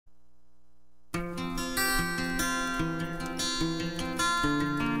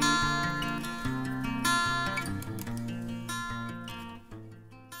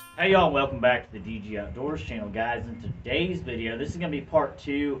Hey y'all, welcome back to the DG Outdoors channel, guys. In today's video, this is going to be part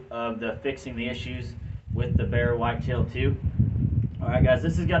 2 of the fixing the issues with the Bear Whitetail 2. Alright guys,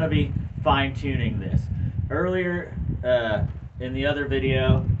 this is going to be fine-tuning this. Earlier in the other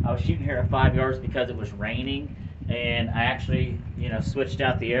video, I was shooting here at 5 yards because it was raining, and I actually switched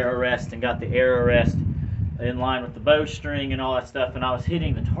out the arrow rest and got the arrow rest in line with the bowstring and all that stuff, and I was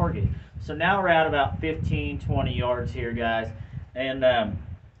hitting the target. So now we're at about 15-20 yards here, guys, and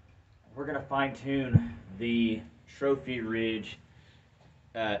we're going to fine-tune the Trophy Ridge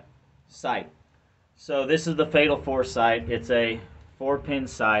sight. So this is the Fatal 4 sight. It's a 4-pin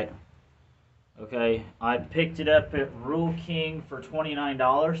sight. Okay, I picked it up at Rural King for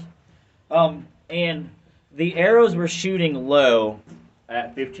 $29. And the arrows were shooting low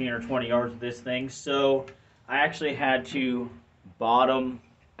at 15 or 20 yards of this thing, so I actually had to bottom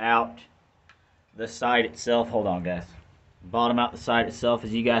out the sight itself. Hold on, guys. Bottom out the sight itself,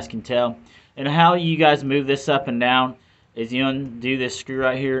 as you guys can tell. And how you guys move this up and down is you undo this screw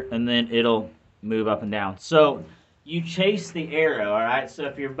right here, and then it'll move up and down. So you chase the arrow, all right? So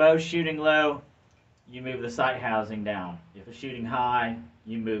if your bow's shooting low, you move the sight housing down. If it's shooting high,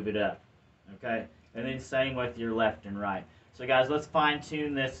 you move it up, okay? And then same with your left and right. So guys, let's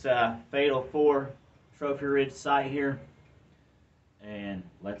fine-tune this Fatal 4 Trophy Ridge sight here, and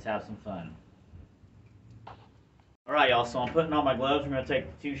let's have some fun. Alright y'all, so I'm putting on my gloves. I'm going to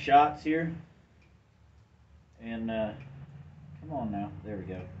take 2 shots here. And, come on now, there we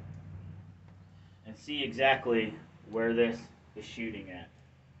go. And see exactly where this is shooting at.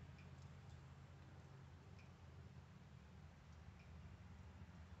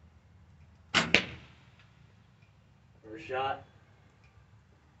 First shot.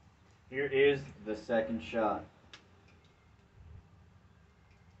 Here is the second shot.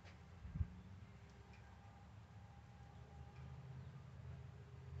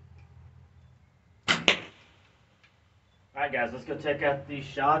 Alright guys, let's go check out these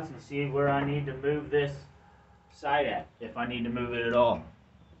shots and see where I need to move this sight at, if I need to move it at all.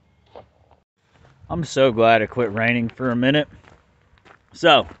 I'm so glad it quit raining for a minute.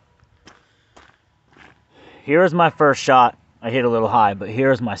 So, here's my first shot. I hit a little high, but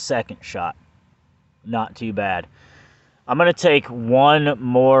here's my second shot. Not too bad. I'm going to take one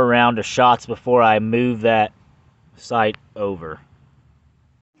more round of shots before I move that sight over.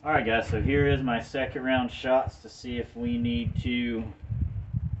 Alright guys, so here is my second round shots to see if we need to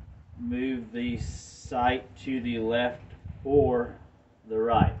move the sight to the left or the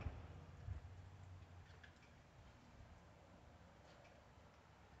right.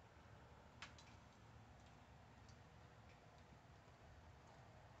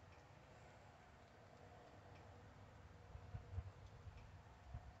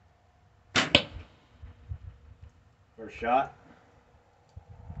 First shot.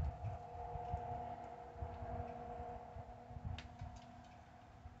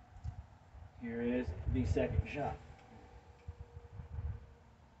 Here is the second shot.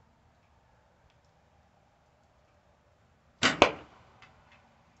 Let's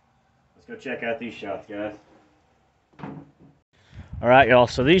go check out these shots, guys. Alright, y'all,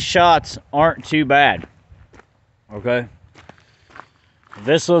 so these shots aren't too bad. Okay?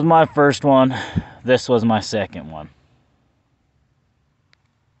 This was my first one. This was my second one.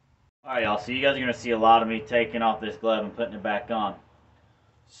 Alright, y'all, so you guys are going to see a lot of me taking off this glove and putting it back on.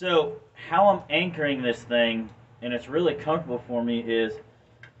 So, how I'm anchoring this thing, and it's really comfortable for me, is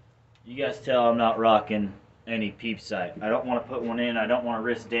you guys tell I'm not rocking any peep sight. I don't want to put one in. I don't want to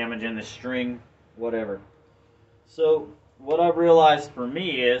risk damaging the string, whatever. So, what I've realized for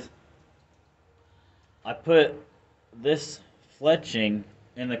me is I put this fletching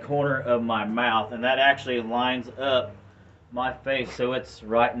in the corner of my mouth, and that actually lines up my face so it's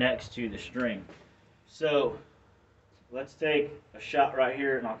right next to the string. So, let's take a shot right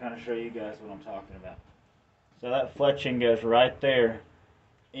here, and I'll kind of show you guys what I'm talking about. So that fletching goes right there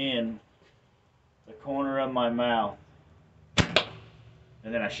in the corner of my mouth, and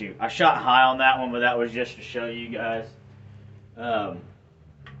then I shoot. I shot high on that one, but that was just to show you guys. Sorry,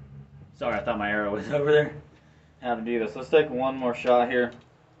 I thought my arrow was over there. How to do this. Let's take one more shot here.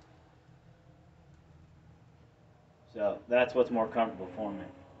 So that's what's more comfortable for me.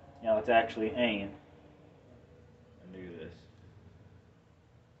 Now let's actually aim and do this.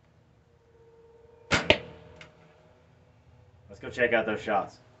 Let's go check out those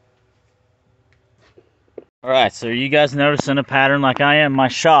shots. Alright, so you guys noticing a pattern like I am? My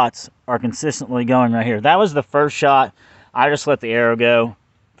shots are consistently going right here. That was the first shot. I just let the arrow go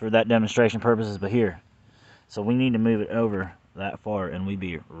for that demonstration purposes, but here. So we need to move it over that far, and we'd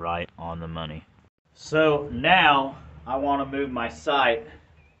be right on the money. So now I want to move my sight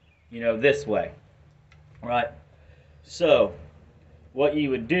this way, right? So what you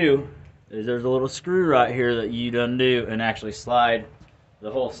would do is there's a little screw right here that you'd undo and actually slide the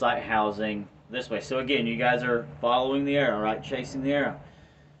whole sight housing this way. So again, you guys are following the arrow, right? Chasing the arrow.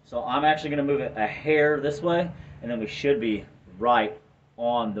 So I'm actually going to move it a hair this way, and then we should be right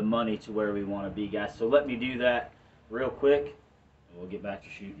on the money to where we want to be, guys. So let me do that real quick, and we'll get back to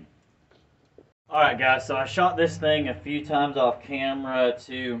shooting. Alright guys, so I shot this thing a few times off camera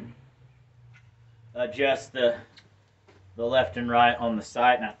to adjust the left and right on the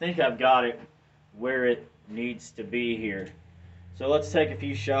sight, and I think I've got it where it needs to be here. So let's take a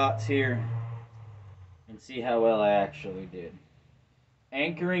few shots here and see how well I actually did.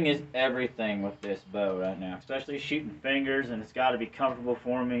 Anchoring is everything with this bow right now, especially shooting fingers, and it's got to be comfortable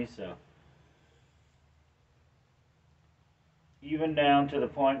for me, so even down to the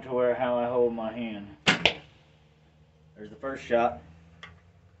point to where how I hold my hand. There's the first shot.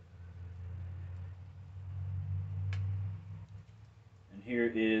 And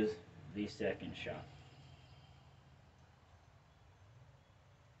here is the second shot.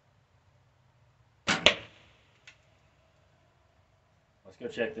 Let's go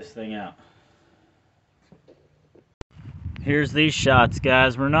check this thing out. Here's these shots,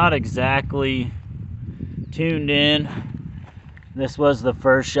 guys. We're not exactly tuned in. This was the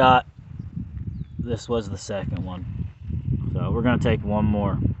first shot. This was the second one. So we're gonna take one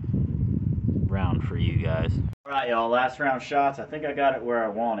more round for you guys. All right, y'all, last round shots. I think I got it where I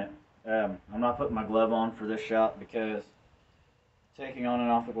want it. I'm not putting my glove on for this shot because taking on and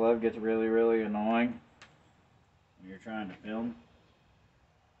off the glove gets really, really annoying when you're trying to film.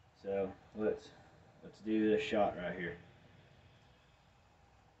 So let's do this shot right here.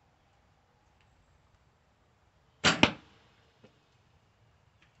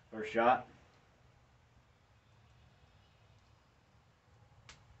 First shot.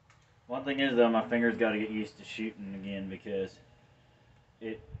 One thing is though, my fingers got to get used to shooting again because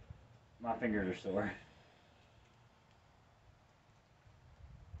my fingers are sore.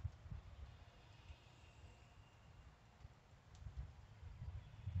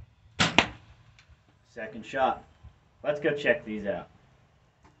 Second shot. Let's go check these out.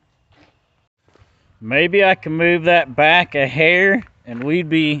 Maybe I can move that back a hair and we'd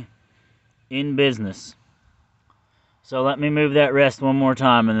be in business. So let me move that rest one more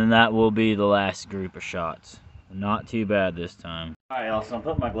time, and then that will be the last group of shots. Not too bad this time. Alright, y'all, so I'm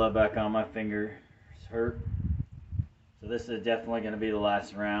putting my glove back on. My finger hurt. So this is definitely going to be the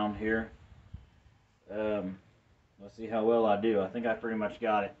last round here. Let's see how well I do. I think I pretty much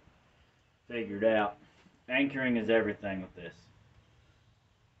got it figured out. Anchoring is everything with this.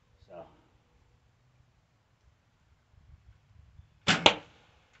 So,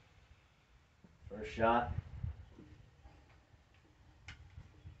 first shot.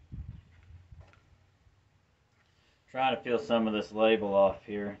 Trying to peel some of this label off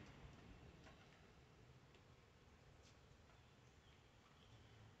here.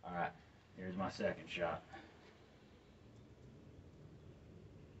 Alright, here's my second shot.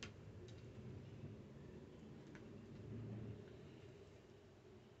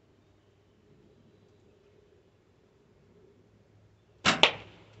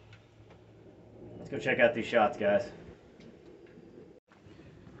 Let's go check out these shots, guys.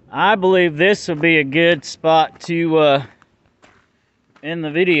 I believe this will be a good spot to end the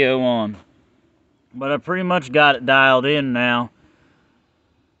video on. But I pretty much got it dialed in now.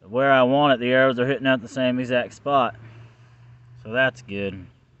 Where I want it, the arrows are hitting at the same exact spot. So that's good.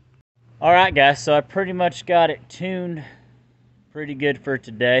 Alright guys, so I pretty much got it tuned pretty good for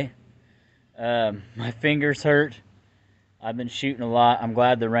today. My fingers hurt. I've been shooting a lot. I'm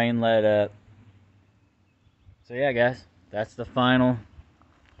glad the rain let up. So yeah guys, that's the final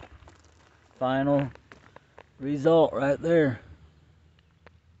result right there.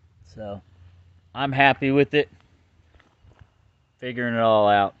 So I'm happy with it. Figuring it all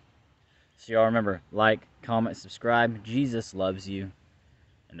out. So y'all remember, like, comment, subscribe. Jesus loves you.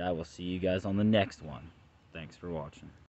 And I will see you guys on the next one. Thanks for watching.